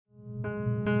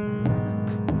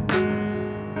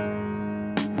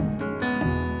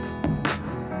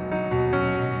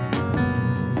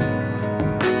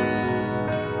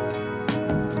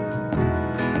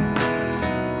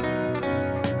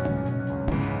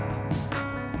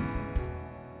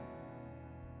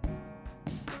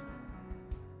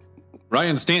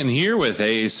Ryan Stanton here with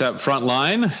ASAP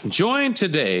Frontline, joined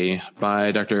today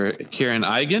by Dr. Karen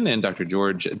Eigen and Dr.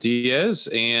 George Diaz.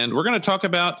 And we're going to talk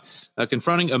about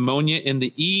confronting ammonia in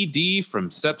the ED, from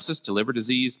sepsis to liver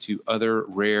disease to other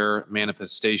rare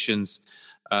manifestations.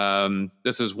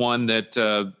 This is one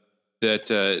that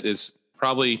is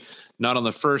probably not on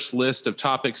the first list of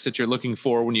topics that you're looking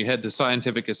for when you head to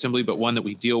scientific assembly, but one that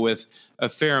we deal with a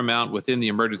fair amount within the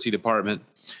emergency department.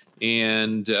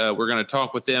 And we're going to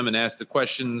talk with them and ask the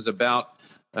questions about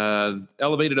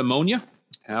elevated ammonia,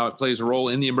 how it plays a role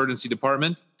in the emergency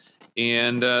department,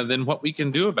 and then what we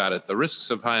can do about it, the risks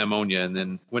of high ammonia, and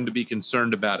then when to be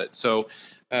concerned about it. So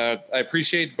I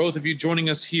appreciate both of you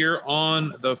joining us here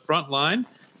on the front line.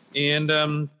 And,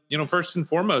 first and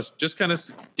foremost, just kind of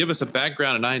give us a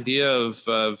background, an idea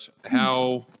of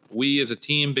how we as a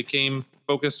team became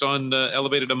focused on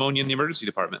elevated ammonia in the emergency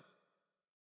department.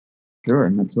 Sure,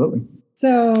 absolutely.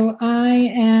 So I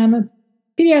am a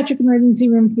pediatric emergency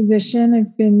room physician.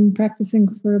 I've been practicing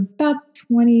for about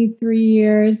 23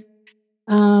 years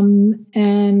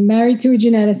and married to a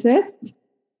geneticist.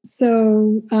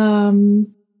 So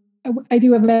I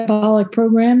do have a metabolic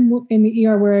program in the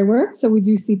ER where I work. So we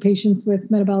do see patients with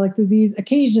metabolic disease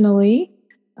occasionally,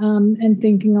 and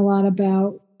thinking a lot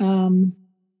about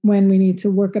when we need to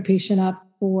work a patient up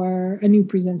for a new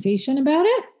presentation about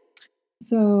it.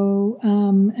 So,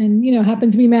 happen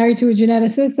to be married to a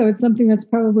geneticist. So it's something that's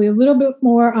probably a little bit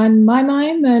more on my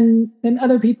mind than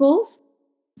other people's.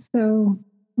 So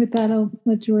with that, I'll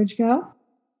let George go.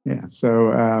 Yeah.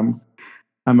 So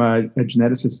I'm a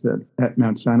geneticist at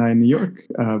Mount Sinai in New York.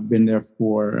 I've been there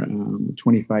for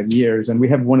 25 years, and we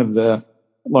have one of the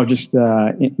largest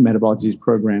metabolic disease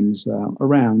programs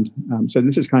around. So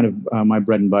this is kind of my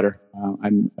bread and butter.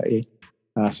 I'm a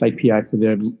site PI for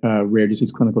the Rare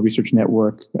Disease Clinical Research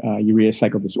Network, urea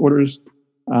cycle disorders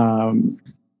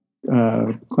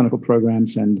clinical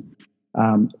programs. And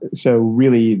so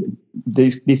really,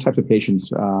 these types of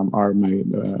patients are my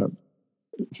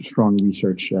strong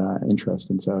research interest.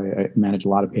 And so I manage a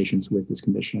lot of patients with this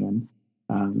condition,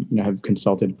 and have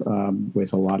consulted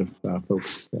with a lot of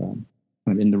folks kind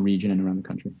of in the region and around the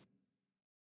country.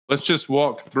 Let's just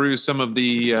walk through some of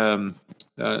the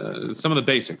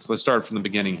basics. Let's start from the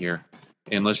beginning here,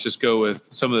 and let's just go with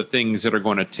some of the things that are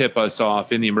going to tip us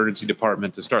off in the emergency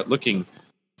department to start looking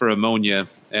for ammonia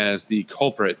as the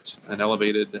culprit, an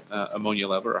elevated ammonia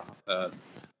level,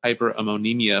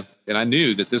 hyperammonemia. And I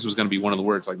knew that this was going to be one of the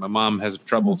words. Like, my mom has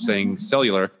trouble saying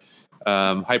cellular.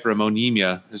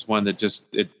 Hyperammonemia is one that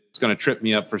it's going to trip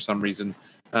me up for some reason.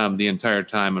 The entire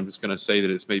time. I'm just going to say that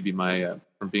it's maybe my,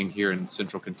 from being here in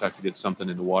central Kentucky, that something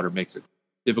in the water makes it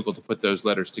difficult to put those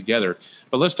letters together.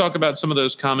 But let's talk about some of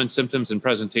those common symptoms and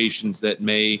presentations that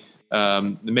may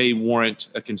warrant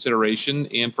a consideration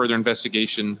and further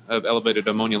investigation of elevated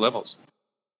ammonia levels.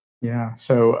 Yeah.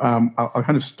 So I'll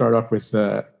kind of start off with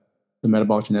the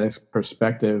metabolic genetics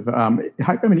perspective.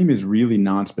 Hyperammonemia is really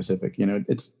nonspecific.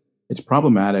 It's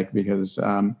problematic because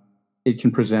it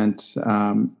can present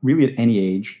really at any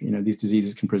age. These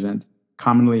diseases can present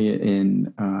commonly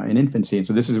in infancy, and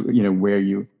so this is where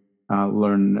you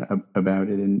learn about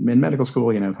it in medical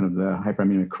school. Kind of the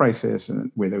hyperammonemic crisis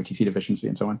with OTC deficiency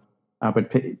and so on.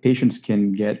 But patients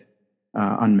can get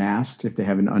unmasked if they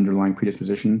have an underlying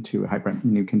predisposition to a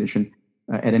hyperammonemic condition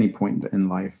at any point in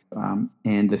life,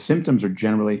 and the symptoms are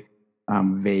generally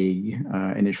vague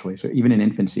initially. So even in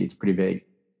infancy, it's pretty vague.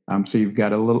 So you've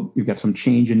got some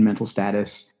change in mental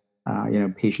status.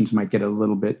 Patients might get a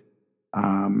little bit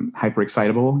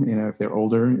hyperexcitable. If they're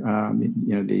older,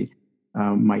 they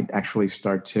might actually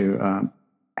start to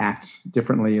act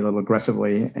differently, a little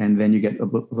aggressively, and then you get a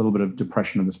little bit of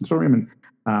depression of the sensorium,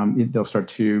 and they'll start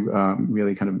to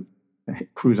really kind of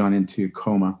cruise on into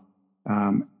coma.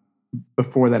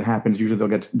 Before that happens, usually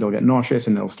they'll get nauseous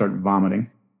and they'll start vomiting.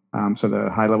 So the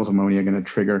high levels of ammonia are going to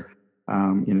trigger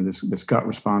this gut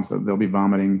response. They'll be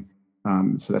vomiting.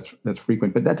 So that's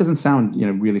frequent, but that doesn't sound,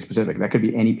 really specific. That could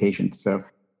be any patient. So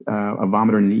a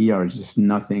vomiter in the ER is just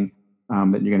nothing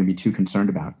that you're going to be too concerned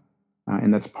about.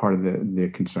 And that's part of the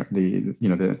concern.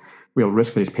 The real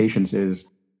risk for these patients is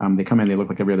they come in, they look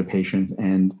like every other patient,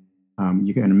 and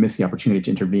you're going to miss the opportunity to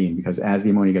intervene, because as the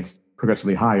ammonia gets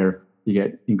progressively higher, you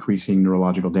get increasing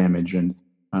neurological damage, and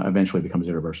eventually becomes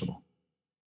irreversible.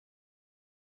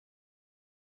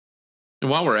 And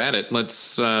while we're at it,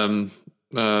 let's, you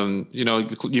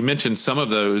mentioned some of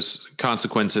those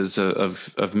consequences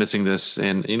of missing this,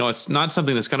 and, it's not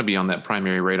something that's going to be on that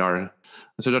primary radar.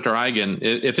 So, Dr. Eigen,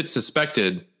 if it's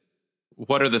suspected,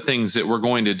 what are the things that we're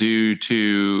going to do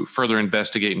to further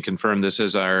investigate and confirm this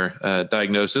as our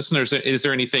diagnosis? And is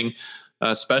there anything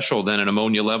special than an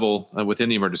ammonia level within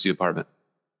the emergency department?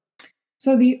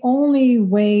 So the only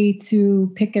way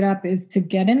to pick it up is to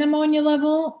get an ammonia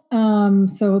level.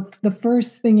 So the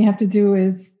first thing you have to do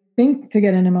is think to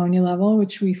get an ammonia level,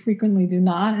 which we frequently do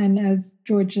not. And as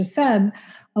George just said,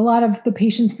 a lot of the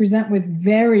patients present with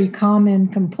very common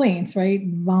complaints, right?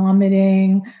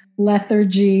 Vomiting,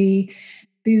 lethargy.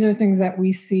 These are things that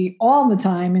we see all the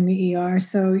time in the ER.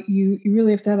 So you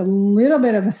really have to have a little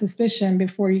bit of a suspicion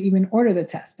before you even order the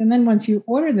test. And then once you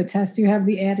order the test, you have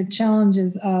the added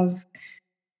challenges of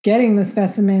getting the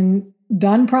specimen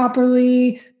done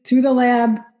properly to the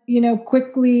lab,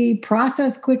 quickly,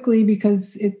 processed quickly,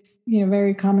 because it's,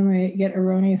 very commonly get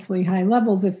erroneously high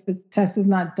levels if the test is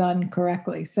not done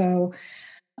correctly. So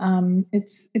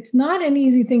it's not an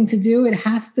easy thing to do. It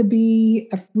has to be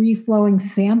a free-flowing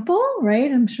sample, right?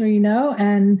 I'm sure you know,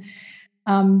 and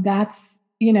that's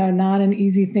not an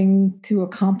easy thing to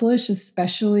accomplish,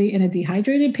 especially in a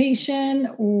dehydrated patient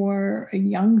or a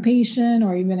young patient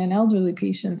or even an elderly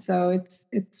patient. So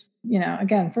it's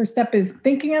again, first step is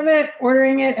thinking of it,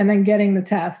 ordering it, and then getting the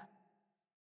test.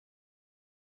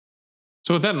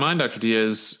 So with that in mind, Dr.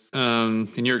 Diaz,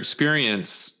 in your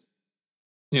experience,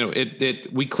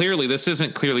 this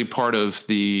isn't clearly part of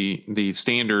the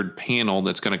standard panel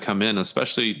that's going to come in,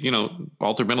 especially,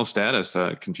 altered mental status,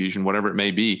 confusion, whatever it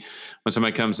may be. When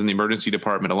somebody comes in the emergency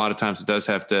department, a lot of times it does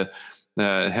have to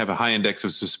have a high index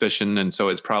of suspicion. And so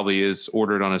it probably is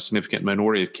ordered on a significant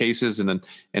minority of cases. And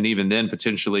even then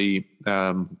potentially,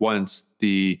 once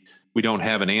we don't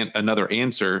have another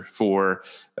answer for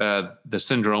the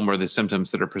syndrome or the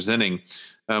symptoms that are presenting.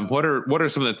 What are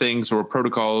some of the things or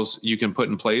protocols you can put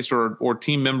in place, or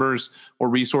team members or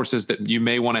resources that you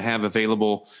may want to have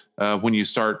available when you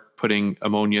start putting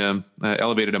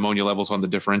elevated ammonia levels on the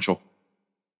differential?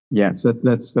 Yes,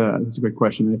 that's a great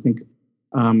question. I think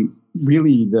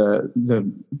really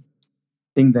the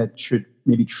thing that should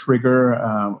maybe trigger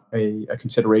a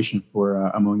consideration for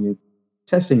ammonia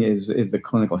testing is the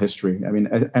clinical history. I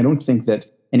mean, I don't think that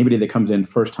anybody that comes in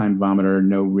first-time vomiter,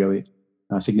 no really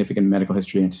significant medical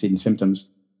history, antecedent symptoms,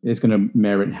 is going to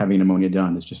merit having ammonia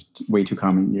done. It's just way too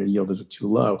common. Your yield is too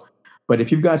low. But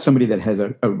if you've got somebody that has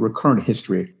a recurrent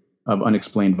history of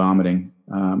unexplained vomiting,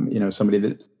 somebody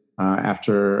that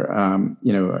after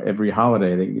every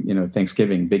holiday,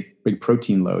 Thanksgiving, big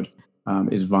protein load,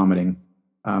 is vomiting.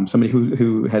 Somebody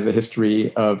who has a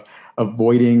history of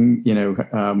avoiding,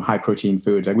 high protein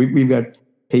foods. Like we've got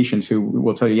patients who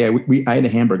will tell you, I had a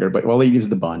hamburger, but all they eat is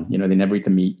the bun. They never eat the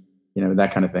meat.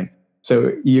 That kind of thing.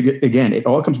 So again, it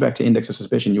all comes back to index of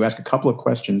suspicion. You ask a couple of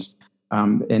questions,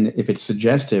 and if it's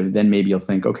suggestive, then maybe you'll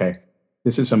think, okay,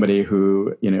 this is somebody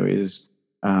who is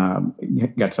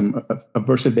got some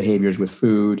aversive behaviors with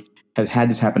food, has had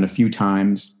this happen a few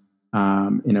times,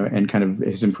 and kind of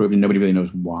has improved, and nobody really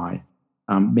knows why.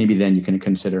 Maybe then you can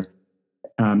consider.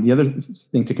 The other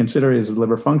thing to consider is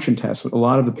liver function tests. A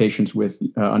lot of the patients with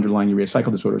underlying urea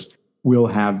cycle disorders will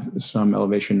have some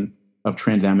elevation of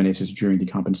transaminases during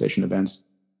decompensation events.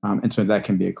 And so that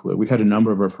can be a clue. We've had a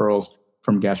number of referrals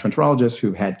from gastroenterologists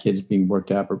who've had kids being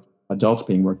worked up or adults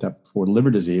being worked up for liver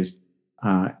disease.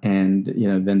 And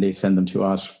then they send them to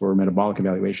us for metabolic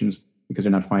evaluations because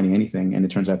they're not finding anything. And it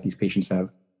turns out these patients have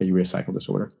a urea cycle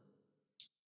disorder.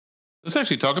 Let's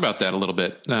actually talk about that a little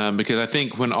bit, because I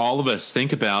think when all of us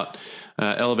think about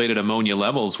elevated ammonia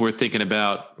levels, we're thinking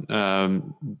about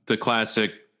the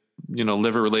classic,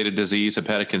 liver-related disease,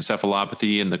 hepatic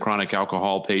encephalopathy, and the chronic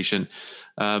alcohol patient.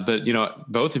 But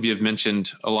both of you have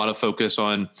mentioned a lot of focus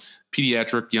on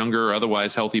pediatric, younger, or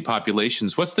otherwise healthy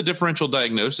populations. What's the differential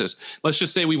diagnosis? Let's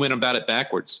just say we went about it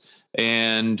backwards,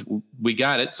 and we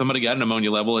got it. Somebody got an ammonia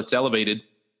level. It's elevated.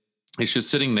 It's just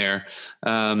sitting there.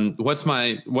 What's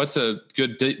a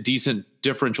good, decent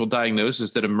differential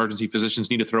diagnosis that emergency physicians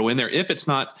need to throw in there if it's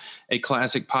not a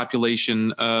classic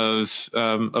population of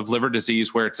liver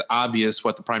disease where it's obvious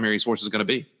what the primary source is going to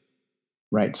be?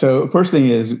 Right. So first thing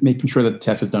is making sure that the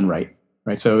test is done right.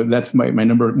 Right. So that's my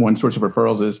number one source of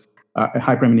referrals is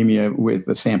hyperammonemia with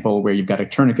a sample where you've got a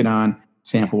tourniquet on,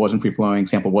 sample wasn't free flowing,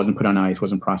 sample wasn't put on ice,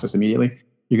 wasn't processed immediately.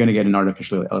 You're going to get an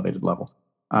artificially elevated level.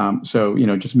 So,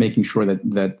 just making sure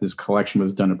that this collection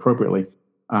was done appropriately.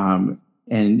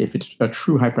 And if it's a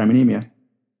true hyperammonemia,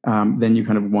 then you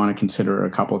kind of want to consider a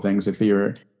couple of things. If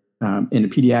you're in a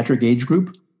pediatric age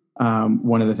group,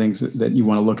 one of the things that you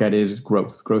want to look at is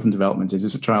growth and development. Is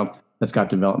this a child that's got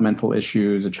developmental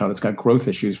issues, a child that's got growth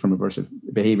issues from aversive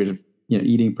behaviors of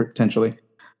eating potentially?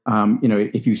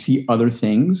 If you see other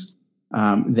things,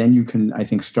 then you can, I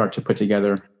think, start to put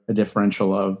together a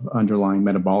differential of underlying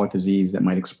metabolic disease that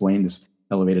might explain this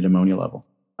elevated ammonia level.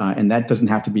 And that doesn't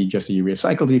have to be just a urea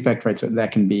cycle defect, right? So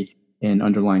that can be an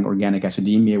underlying organic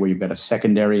acidemia where you've got a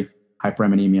secondary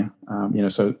hyperammonemia.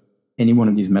 So any one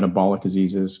of these metabolic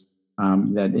diseases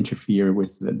that interfere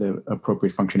with the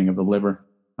appropriate functioning of the liver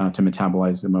to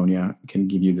metabolize ammonia can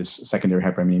give you this secondary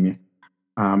hyperammonemia.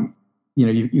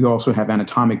 You also have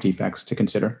anatomic defects to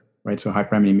consider, right? So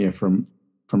hyperammonemia from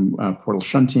portal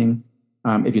shunting.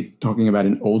 If you're talking about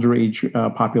an older age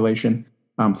population,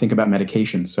 think about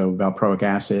medication. So valproic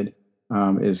acid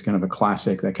is kind of a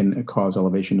classic that can cause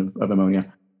elevation of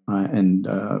ammonia and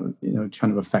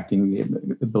kind of affecting the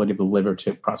ability of the liver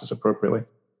to process appropriately.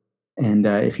 And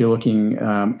if you're looking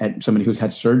at somebody who's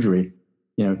had surgery,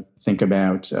 think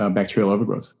about bacterial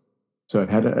overgrowth. So I've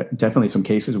had definitely some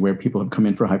cases where people have come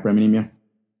in for hyperammonemia,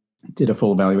 did a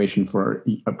full evaluation for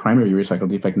a primary urea cycle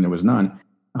defect, and there was none.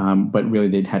 But really,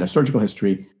 they'd had a surgical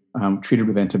history, treated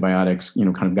with antibiotics,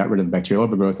 kind of got rid of the bacterial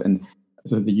overgrowth, and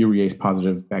so the urease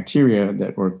positive bacteria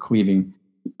that were cleaving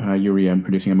urea and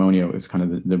producing ammonia is kind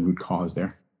of the root cause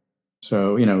there.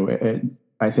 So,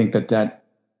 I think that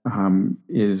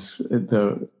is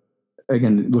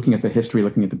again, looking at the history,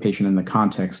 looking at the patient in the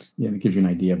context, it gives you an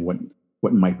idea of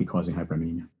what might be causing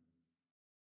hyperammonemia.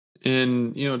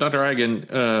 And, Dr.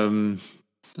 Eigen,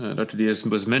 Dr. Diaz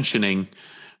was mentioning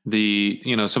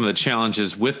some of the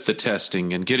challenges with the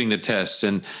testing and getting the tests.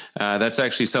 And that's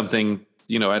actually something,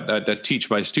 I teach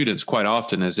my students quite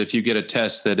often, is if you get a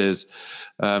test that is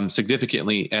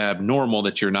significantly abnormal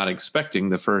that you're not expecting,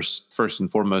 the first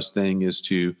and foremost thing is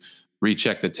to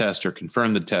recheck the test or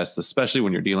confirm the test, especially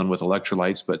when you're dealing with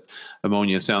electrolytes, but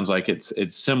ammonia sounds like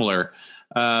it's similar.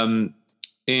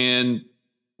 And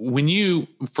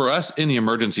for us in the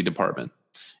emergency department,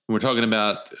 we're talking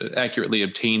about accurately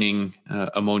obtaining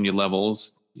ammonia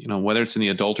levels, whether it's in the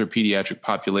adult or pediatric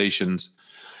populations,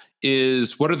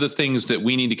 what are the things that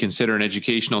we need to consider in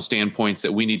educational standpoints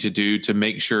that we need to do to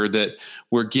make sure that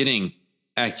we're getting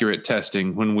accurate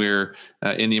testing when we're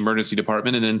in the emergency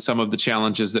department, and then some of the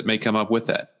challenges that may come up with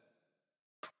that?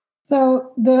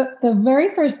 So the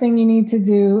very first thing you need to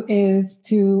do is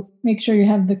to make sure you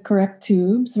have the correct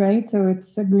tubes, right? So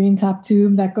it's a green top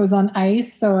tube that goes on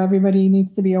ice. So everybody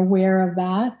needs to be aware of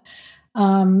that.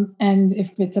 And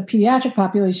if it's a pediatric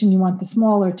population, you want the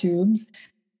smaller tubes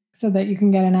so that you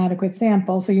can get an adequate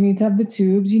sample. So you need to have the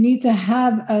tubes. You need to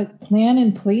have a plan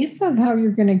in place of how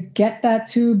you're going to get that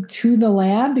tube to the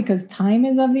lab, because time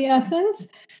is of the essence.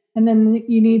 And then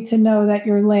you need to know that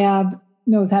your lab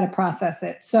knows how to process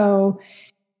it. So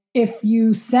if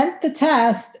you sent the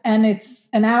test and it's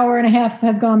an hour and a half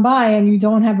has gone by and you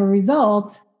don't have a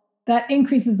result, that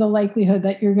increases the likelihood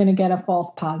that you're going to get a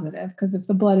false positive, because if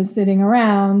the blood is sitting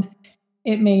around,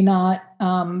 it may not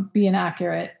be an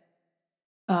accurate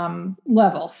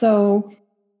level. So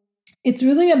it's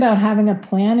really about having a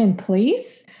plan in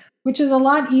place, which is a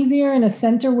lot easier in a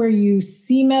center where you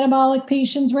see metabolic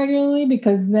patients regularly,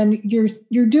 because then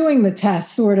you're doing the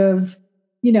test sort of,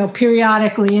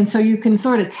 periodically. And so you can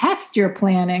sort of test your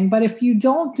planning. But if you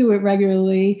don't do it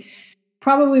regularly,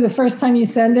 probably the first time you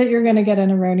send it, you're going to get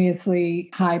an erroneously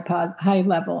high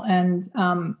level. And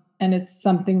it's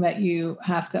something that you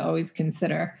have to always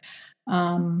consider,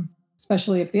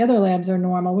 especially if the other labs are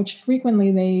normal, which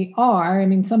frequently they are. I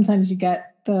mean, sometimes you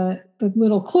get the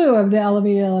little clue of the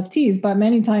elevated LFTs, but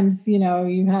many times, you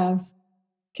have a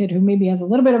kid who maybe has a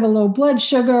little bit of a low blood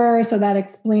sugar, so that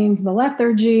explains the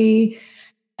lethargy,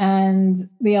 and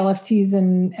the LFTs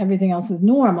and everything else is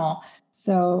normal.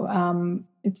 So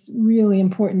it's really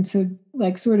important to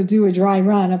sort of do a dry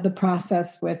run of the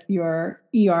process with your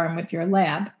ER and with your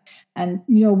lab, and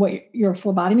what your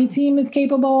phlebotomy team is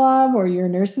capable of, or your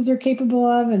nurses are capable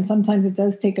of. And sometimes it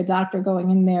does take a doctor going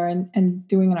in there and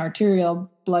doing an arterial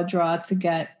blood draw to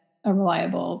get a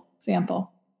reliable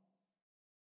sample.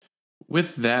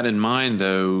 With that in mind,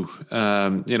 though,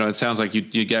 it sounds like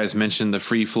you guys mentioned the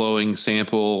free-flowing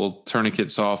sample,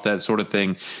 tourniquets off, that sort of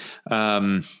thing.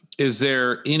 Is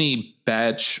there any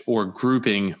batch or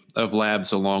grouping of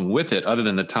labs along with it other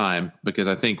than the time? Because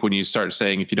I think when you start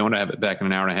saying, if you don't have it back in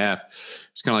an hour and a half,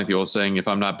 it's kind of like the old saying, if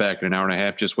I'm not back in an hour and a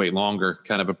half, just wait longer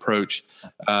kind of approach.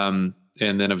 And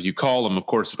then if you call them, of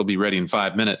course, it'll be ready in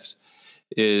 5 minutes.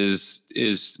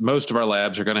 Is most of our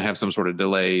labs are going to have some sort of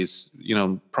delays,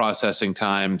 processing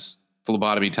times,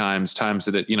 phlebotomy times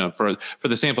that it, for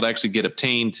the sample to actually get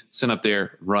obtained, sent up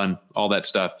there, run, all that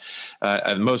stuff.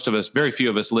 And most of us, very few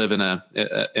of us, live in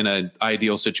an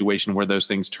ideal situation where those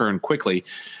things turn quickly.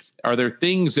 Are there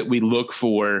things that we look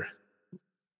for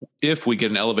if we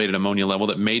get an elevated ammonia level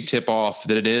that may tip off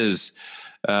that it is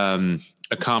a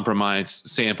compromised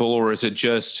sample, or is it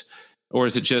just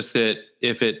that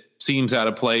if it seems out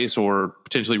of place or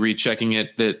potentially rechecking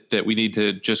it that we need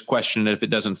to just question it if it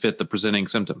doesn't fit the presenting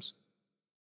symptoms?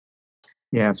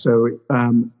 Yeah. So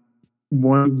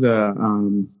one of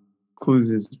the clues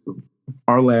is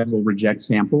our lab will reject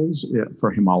samples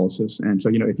for hemolysis. And so,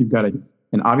 if you've got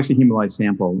an obviously hemolyzed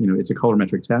sample, it's a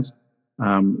colorimetric test.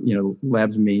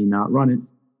 Labs may not run it,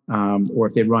 or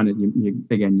if they run it,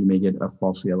 you may get a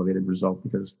falsely elevated result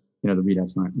because the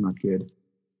readout's not good.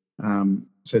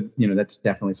 So that's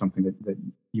definitely something that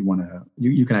you want to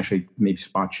you can actually maybe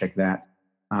spot check that,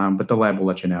 but the lab will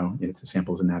let you know if the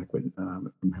sample is inadequate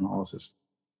from hemolysis.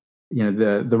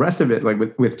 The rest of it, like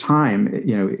with time,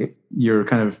 you're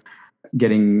kind of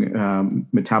getting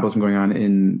metabolism going on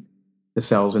in the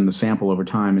cells in the sample over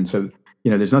time, and so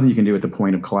there's nothing you can do at the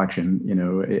point of collection,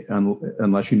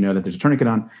 unless that there's a tourniquet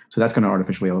on. So that's going to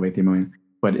artificially elevate the ammonia.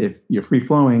 But if you're free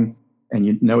flowing and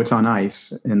it's on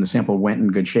ice and the sample went in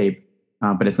good shape,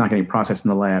 but it's not getting processed in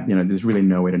the lab, there's really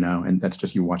no way to know, and that's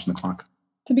just you watching the clock.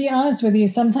 To be honest with you,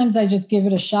 sometimes I just give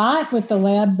it a shot with the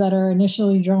labs that are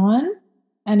initially drawn.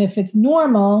 And if it's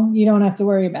normal, you don't have to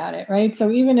worry about it, right?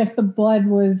 So even if the blood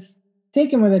was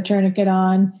taken with a tourniquet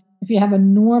on, if you have a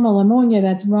normal ammonia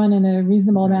that's run in a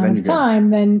reasonable amount of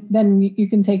time, then you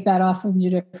can take that off of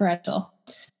your differential.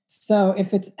 So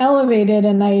if it's elevated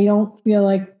and I don't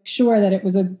feel sure that it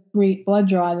was a great blood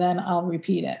draw, then I'll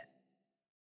repeat it.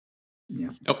 Yeah.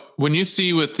 When you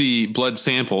see with the blood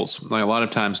samples, like a lot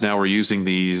of times now we're using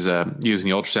these,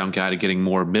 using the ultrasound guide, getting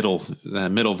more middle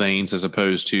veins as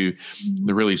opposed to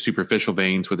the really superficial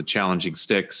veins with the challenging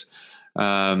sticks.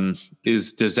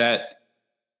 Does that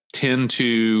tend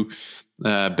to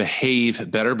behave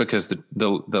better because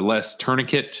the less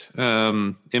tourniquet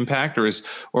impact,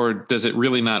 or does it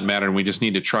really not matter? And we just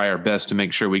need to try our best to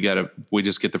make sure we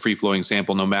just get the free flowing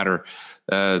sample, no matter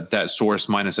that source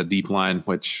minus a deep line,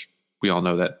 which we all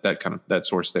know that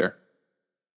source there.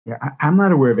 Yeah, I'm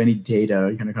not aware of any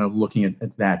data kind of looking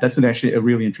at that. That's actually a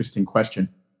really interesting question.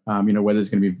 Whether there's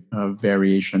going to be a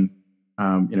variation,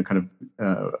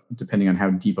 depending on how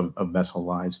deep a vessel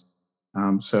lies.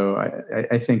 So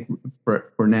I think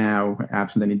for now,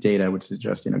 absent any data, I would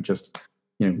suggest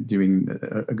doing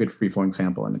a good free flowing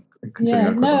sample and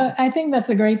I think that's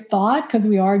a great thought because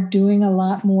we are doing a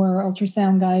lot more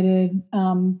ultrasound guided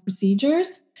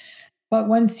procedures. But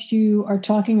once you are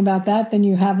talking about that, then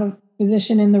you have a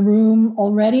physician in the room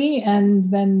already,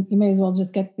 and then you may as well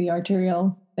just get the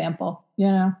arterial sample,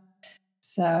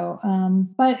 So,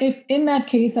 but if in that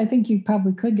case, I think you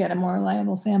probably could get a more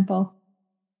reliable sample.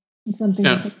 It's something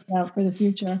to think about for the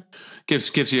future.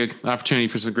 Gives you an opportunity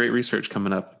for some great research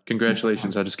coming up.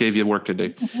 Congratulations. I just gave you work to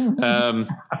do. I'm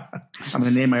going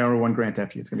to name my R1 grant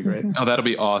after you. It's going to be great. Oh, that'll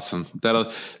be awesome.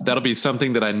 That'll be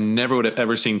something that I never would have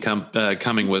ever seen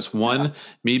coming, was one,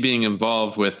 me being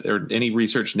involved with or any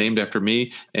research named after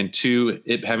me, and two,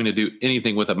 it having to do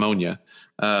anything with ammonia.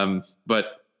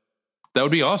 But that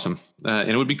would be awesome. And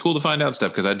it would be cool to find out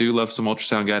stuff because I do love some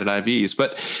ultrasound guided IVs.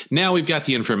 But now we've got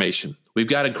the information. We've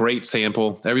got a great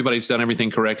sample. Everybody's done everything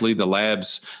correctly. The lab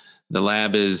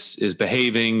is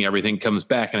behaving. Everything comes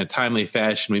back in a timely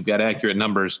fashion. We've got accurate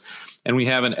numbers, and we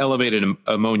have an elevated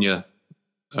ammonia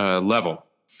level.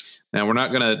 Now, we're not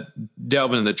going to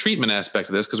delve into the treatment aspect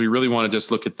of this because we really want to just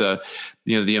look at the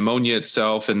ammonia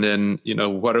itself, and then,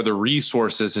 what are the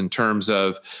resources in terms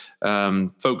of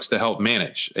folks to help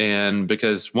manage. And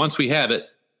because once we have it,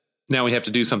 now we have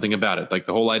to do something about it. Like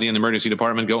the whole idea in the emergency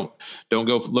department, don't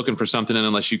go looking for something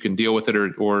unless you can deal with it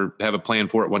or have a plan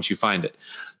for it once you find it.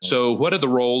 So what are the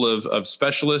role of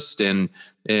specialists with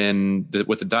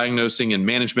the diagnosing and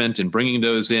management and bringing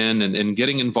those in and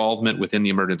getting involvement within the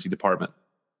emergency department?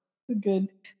 Good.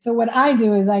 So what I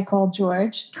do is I call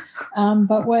George,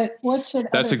 but what should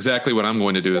that's exactly what I'm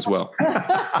going to do as well.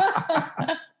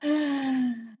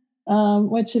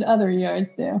 What should other ERs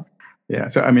do? Yeah.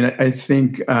 So, I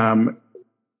think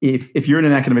if you're in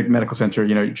an academic medical center,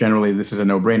 generally this is a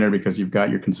no-brainer because you've got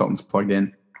your consultants plugged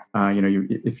in.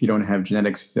 If you don't have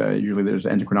genetics, usually there's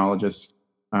endocrinologists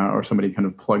or somebody kind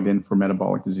of plugged in for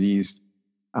metabolic disease.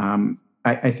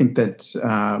 I think that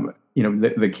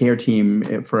the care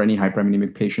team for any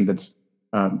hyperammonemic patient that's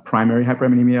primary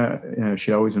hyperammonemia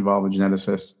should always involve a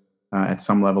geneticist at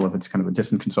some level if it's kind of a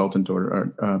distant consultant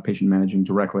or patient managing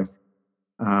directly.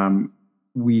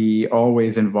 We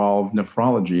always involve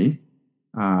nephrology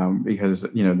because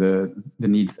the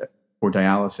need for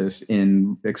dialysis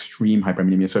in extreme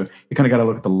hyperammonemia. So you kind of got to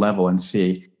look at the level and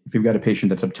see if you've got a patient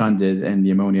that's obtunded and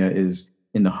the ammonia is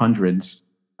in the hundreds.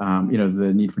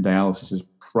 The need for dialysis is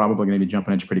probably going to be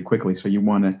jumping at you pretty quickly. So you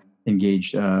want to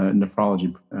engage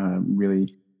nephrology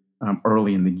really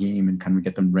early in the game and kind of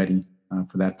get them ready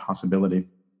for that possibility.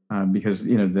 because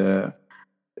the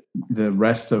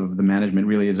rest of the management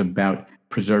really is about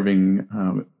preserving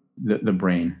the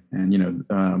brain,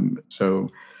 and so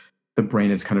the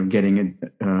brain is kind of getting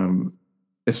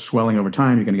is swelling over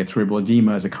time. You're going to get cerebral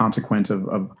edema as a consequence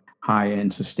of high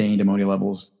and sustained ammonia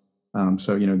levels.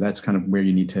 So that's kind of where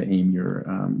you need to aim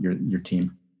your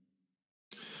team.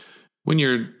 When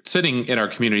you're sitting in our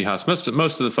community hospital,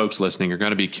 most of the folks listening are going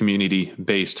to be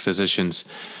community-based physicians,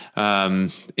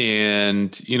 and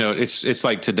it's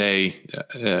like today.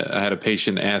 I had a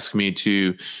patient ask me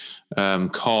to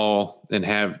call and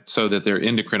have so that their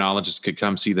endocrinologist could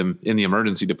come see them in the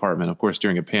emergency department. Of course,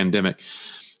 during a pandemic,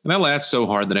 and I laughed so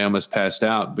hard that I almost passed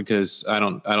out because I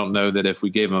don't know that if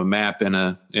we gave them a map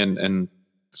and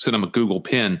sent them a Google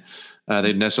pin,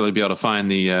 they'd necessarily be able to find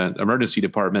the emergency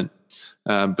department.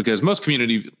 Because most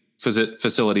community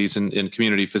facilities and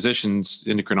community physicians,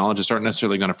 endocrinologists aren't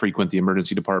necessarily going to frequent the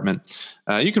emergency department.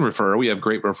 You can refer. We have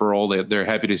great referral. They're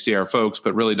happy to see our folks,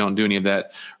 but really don't do any of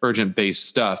that urgent-based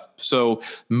stuff. So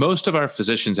most of our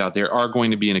physicians out there are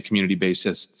going to be in a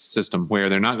community-based system where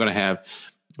they're not going to have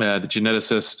the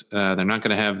geneticist. They're not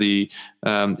going to have the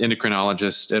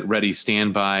endocrinologist at ready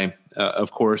standby.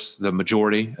 Of course, the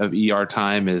majority of ER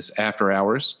time is after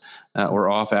hours or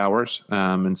off hours.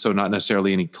 And so not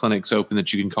necessarily any clinics open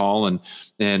that you can call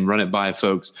and run it by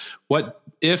folks. What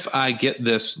if I get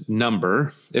this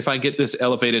number, if I get this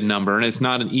elevated number, and it's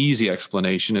not an easy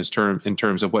explanation in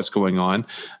terms of what's going on,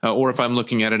 or if I'm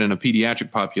looking at it in a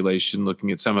pediatric population,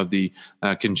 looking at some of the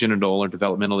congenital or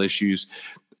developmental issues,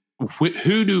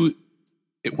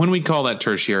 when we call that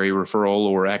tertiary referral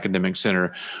or academic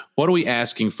center, what are we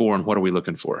asking for and what are we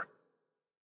looking for?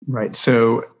 Right.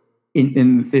 So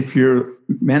if you're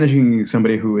managing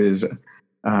somebody who is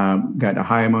got a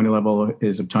high ammonia level,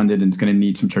 is obtunded, and is going to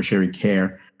need some tertiary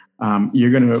care,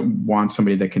 you're going to want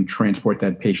somebody that can transport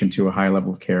that patient to a high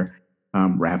level of care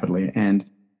rapidly. And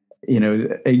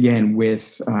again,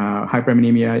 with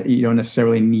hyperammonemia, you don't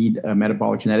necessarily need a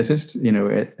metabolic geneticist.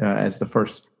 As the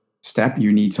first step,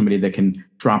 you need somebody that can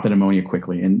drop that ammonia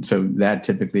quickly. And so that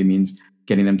typically means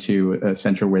getting them to a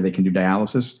center where they can do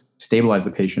dialysis, stabilize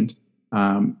the patient,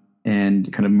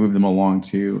 and kind of move them along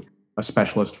to a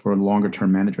specialist for longer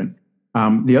term management.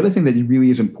 The other thing that really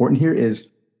is important here is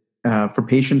for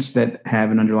patients that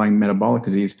have an underlying metabolic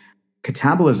disease,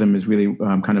 catabolism is really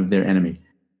kind of their enemy.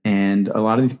 And a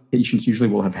lot of these patients usually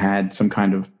will have had some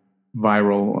kind of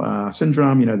viral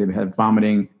syndrome. They've had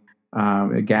vomiting,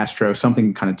 gastro,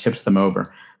 something kind of tips them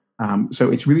over.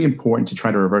 So it's really important to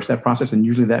try to reverse that process. And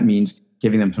usually that means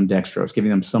giving them some dextrose, giving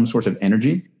them some source of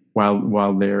energy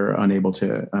while they're unable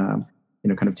to,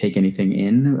 kind of take anything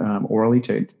in orally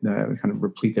to kind of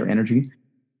replete their energy.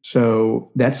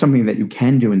 So that's something that you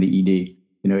can do in the ED.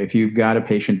 If you've got a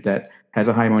patient that has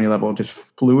a high ammonia level, just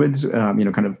fluids,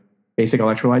 kind of basic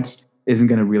electrolytes isn't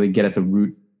going to really get at the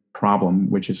root problem,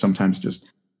 which is sometimes just,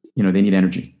 they need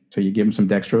energy. So you give them some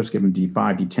dextrose, give them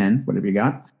D5, D10, whatever you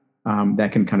got,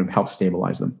 that can kind of help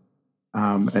stabilize them.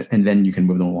 And then you can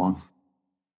move them along.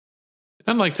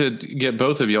 I'd like to get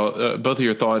both of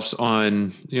your thoughts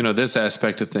on, this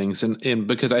aspect of things. And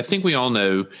because I think we all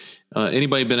know,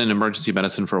 anybody been in emergency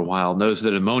medicine for a while knows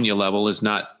that ammonia level is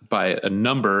not by a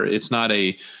number. It's not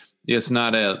a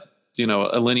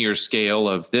linear scale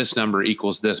of this number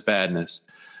equals this badness.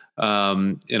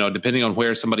 Depending on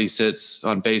where somebody sits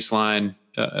on baseline,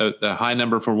 the high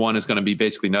number for one is going to be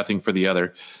basically nothing for the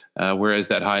other. Whereas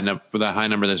that high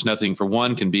number that's nothing for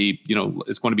one can be,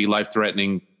 it's going to be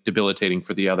life-threatening, debilitating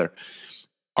for the other.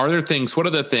 What are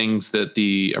the things that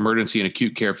the emergency and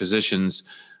acute care physicians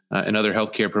and other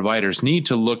healthcare providers need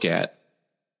to look at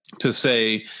to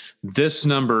say this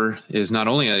number is not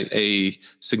only a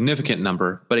significant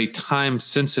number, but a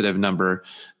time-sensitive number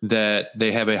that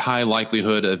they have a high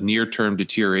likelihood of near-term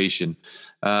deterioration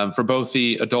for both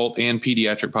the adult and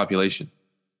pediatric population?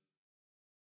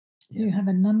 Do you have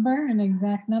a number, an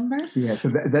exact number? Yeah,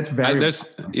 so that's very.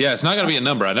 It's not going to be a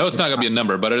number. I know it's not going to be a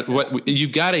number, but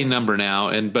you've got a number now.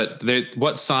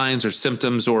 What signs or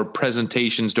symptoms or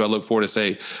presentations do I look for to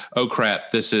say, oh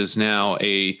crap, this is now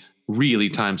a really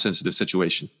time-sensitive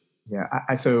situation?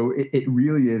 Yeah, so it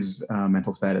really is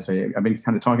mental status. I've been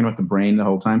kind of talking about the brain the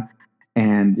whole time,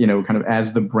 and kind of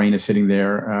as the brain is sitting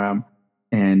there,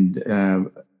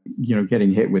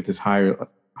 getting hit with this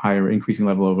higher increasing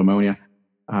level of ammonia.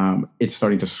 It's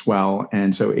starting to swell.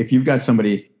 And so if you've got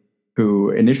somebody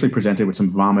who initially presented with some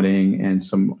vomiting and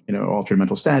some, altered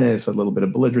mental status, a little bit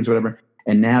of belligerence, whatever,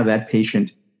 and now that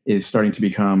patient is starting to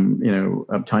become,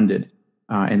 obtunded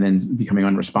and then becoming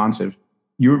unresponsive,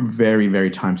 you're very, very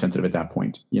time sensitive at that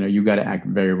point. You got to act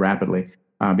very rapidly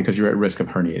because you're at risk of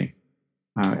herniating.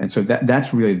 And so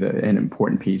that's really an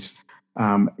important piece.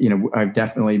 I've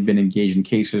definitely been engaged in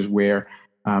cases where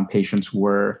patients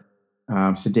were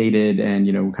sedated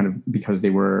and, kind of because they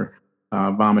were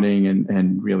vomiting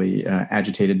and really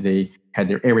agitated, they had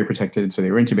their airway protected, so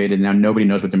they were intubated. Now nobody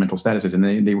knows what their mental status is,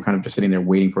 and they were kind of just sitting there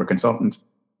waiting for a consultant.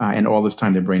 And all this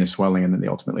time, their brain is swelling, and then they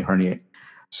ultimately herniate.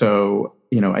 So,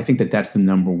 I think that's the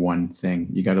number one thing.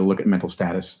 You got to look at mental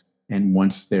status, and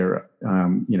once they're,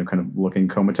 kind of looking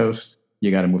comatose, you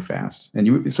got to move fast.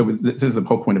 So this is the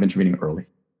whole point of intervening early.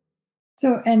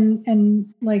 So,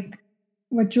 and like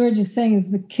what George is saying is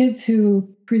the kids who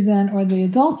present, or the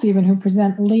adults even who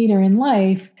present later in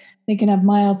life, they can have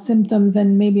mild symptoms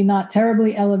and maybe not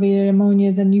terribly elevated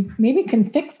ammonias, and you maybe can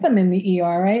fix them in the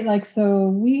ER, right? Like, so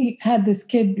we had this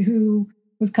kid who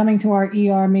was coming to our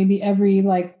ER maybe every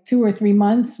 2 or 3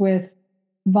 months with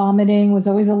vomiting, was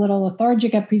always a little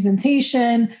lethargic at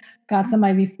presentation, got some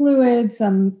IV fluid,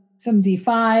 some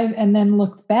D5, and then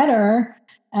looked better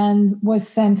and was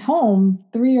sent home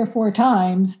 3 or 4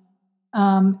 times.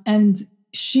 And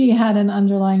she had an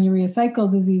underlying urea cycle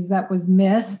disease that was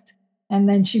missed. And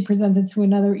then she presented to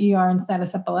another ER in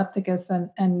status epilepticus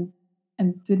and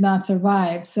did not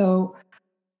survive. So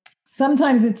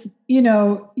sometimes it's,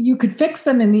 you could fix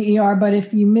them in the ER, but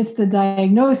if you miss the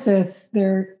diagnosis,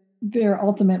 they're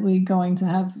ultimately going to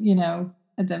have,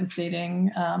 a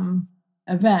devastating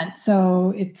event.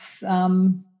 So it's,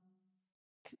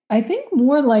 I think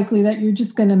more likely that you're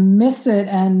just going to miss it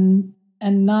and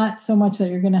not so much that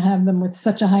you're going to have them with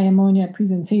such a high ammonia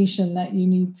presentation that you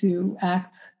need to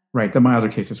act. Right. The milder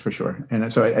cases for sure.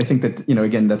 And so I think that,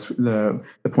 again, that's the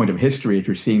point of history. If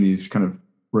you're seeing these kind of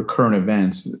recurrent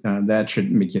events, that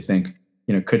should make you think,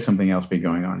 could something else be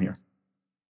going on here?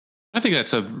 I think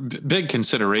that's a big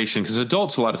consideration because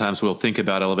adults a lot of times will think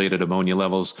about elevated ammonia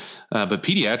levels, but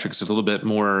pediatrics is a little bit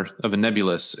more of a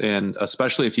nebulous. And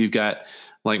especially if you've got,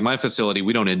 like my facility,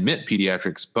 we don't admit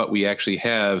pediatrics, but we actually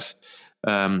have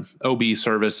OB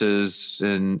services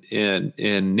and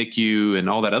NICU and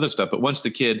all that other stuff. But once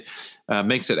the kid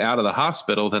makes it out of the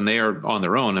hospital, then they are on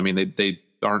their own. I mean, they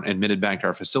aren't admitted back to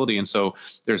our facility. And so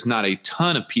there's not a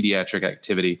ton of pediatric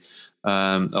activity,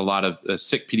 a lot of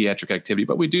sick pediatric activity,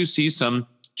 but we do see some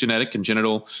genetic,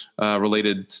 congenital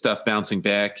related stuff bouncing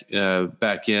back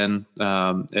in,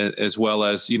 as well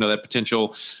as, that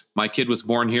potential, my kid was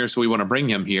born here, so we want to bring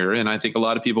him here. And I think a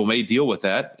lot of people may deal with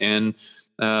that. And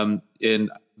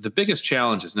the biggest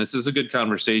challenges, and this is a good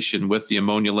conversation with the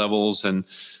ammonia levels and,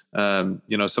 some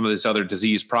of these other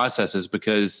disease processes,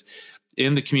 because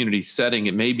in the community setting,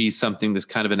 it may be something that's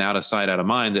kind of an out of sight, out of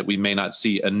mind that we may not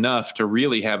see enough to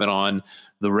really have it on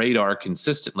the radar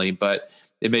consistently, but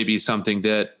it may be something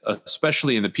that,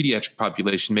 especially in the pediatric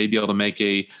population, may be able to make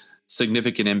a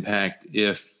significant impact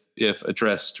if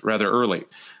addressed rather early.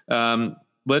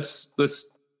 Let's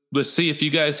see if you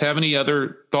guys have any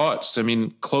other thoughts. I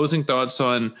mean, closing thoughts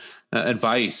on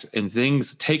advice and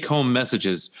things, take home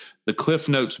messages, the Cliff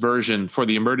Notes version for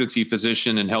the emergency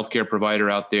physician and healthcare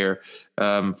provider out there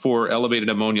for elevated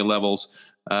ammonia levels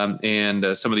and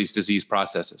some of these disease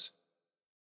processes.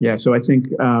 Yeah, so I think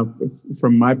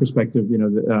from my perspective,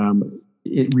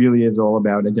 it really is all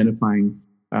about identifying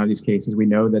these cases. We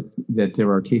know that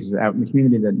there are cases out in the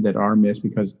community that are missed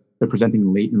because they're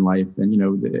presenting late in life. And,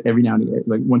 every now and then,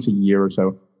 like once a year or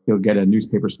so, you'll get a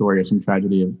newspaper story or some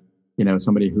tragedy of,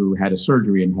 somebody who had a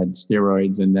surgery and had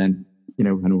steroids and then,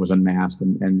 kind of was unmasked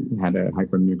and had a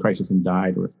hyperammonemia crisis and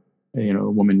died, or, a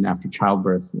woman after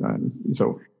childbirth.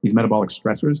 So these metabolic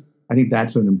stressors, I think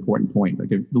that's an important point.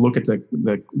 Like, if you look at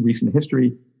the recent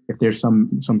history, if there's some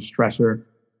stressor,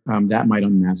 that might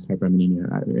unmask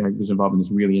hyperammonemia. I was involved in this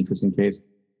really interesting case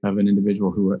of an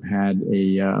individual who had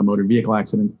a motor vehicle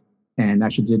accident and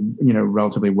actually did,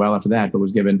 relatively well after that, but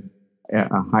was given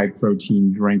a high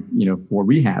protein drink, for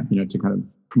rehab, to kind of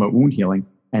promote wound healing.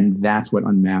 And that's what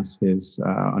unmasked his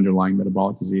underlying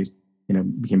metabolic disease,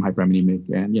 became hyperammonemic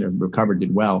and, recovered,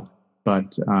 did well.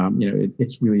 But,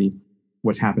 it's really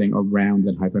what's happening around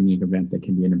that hyperammonemic event that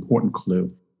can be an important clue.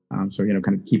 So,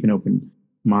 kind of keep an open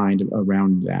mind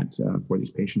around that for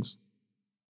these patients.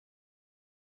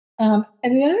 And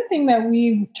the other thing that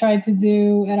we've tried to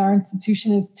do at our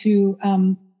institution is to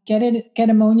get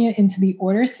ammonia into the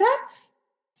order sets.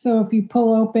 So if you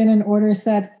pull open an order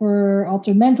set for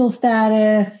altered mental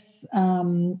status,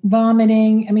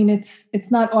 vomiting, I mean, it's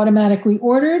not automatically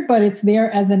ordered, but it's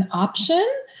there as an option.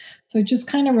 So it just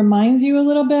kind of reminds you a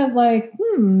little bit like,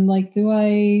 do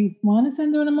I want to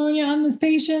send an ammonia on this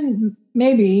patient?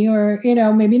 Maybe, or,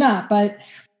 maybe not, but at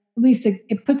least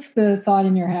it puts the thought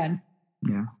in your head.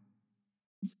 Yeah.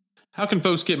 How can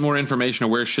folks get more information, or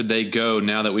where should they go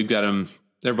now that we've got them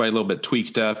everybody a little bit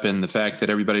tweaked up, and the fact that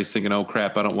everybody's thinking, "Oh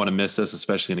crap, I don't want to miss this,"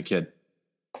 especially in a kid.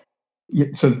 Yeah,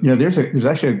 so there's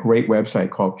actually a great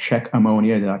website called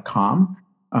checkammonia.com,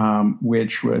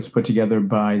 which was put together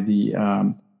by the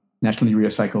National Urea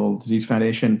Cycle Disease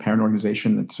Foundation, parent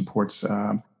organization that supports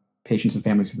patients and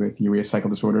families with urea cycle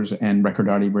disorders and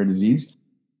Recordati rare disease.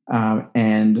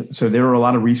 And so there are a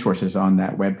lot of resources on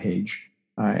that webpage,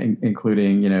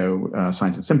 including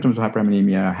signs and symptoms of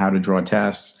hyperammonemia, how to draw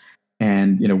tests,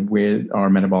 and where are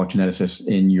metabolic geneticists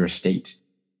in your state.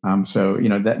 So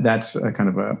that's a kind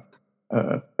of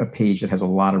a page that has a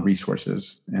lot of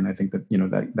resources, and I think that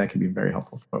that can be very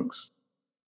helpful for folks.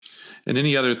 And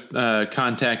any other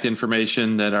contact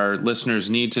information that our listeners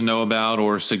need to know about,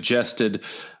 or suggested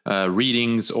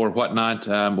readings or whatnot,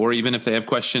 or even if they have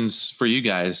questions for you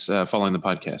guys following the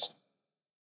podcast?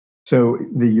 So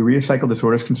the Urea Cycle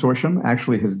Disorders Consortium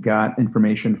actually has got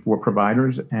information for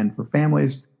providers and for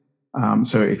families.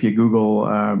 So if you Google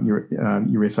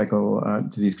Urea Cycle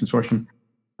Disease Consortium,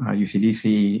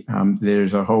 UCDC,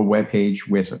 there's a whole webpage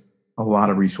with a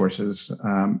lot of resources.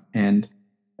 And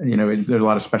there's a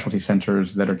lot of specialty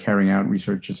centers that are carrying out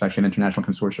research. It's actually an international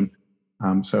consortium.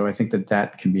 So I think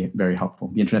that can be very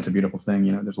helpful. The internet's a beautiful thing.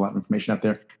 There's a lot of information out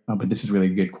there, but this is really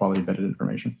good quality vetted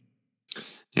information.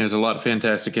 Yeah, there's a lot of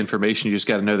fantastic information. You just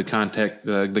got to know the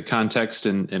context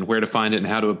and where to find it and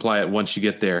how to apply it once you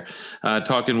get there.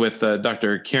 Talking with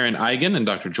Dr. Karen Eigen and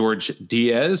Dr. George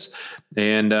Diaz,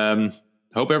 and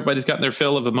hope everybody's gotten their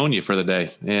fill of ammonia for the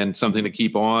day, and something to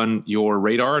keep on your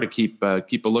radar, to keep a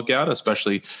lookout,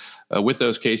 especially with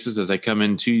those cases as they come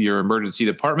into your emergency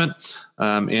department,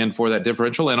 and for that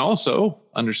differential, and also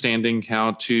understanding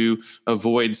how to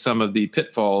avoid some of the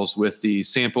pitfalls with the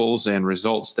samples and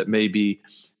results that may be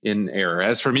in error.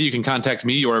 As for me, you can contact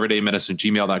me,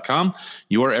 youreverydaymedicine@gmail.com,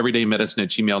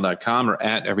 youreverydaymedicine@gmail.com, or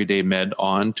 @everydaymed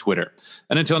on Twitter.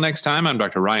 And until next time, I'm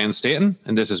Dr. Ryan Stanton,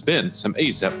 and this has been some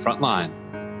ACEP Frontline.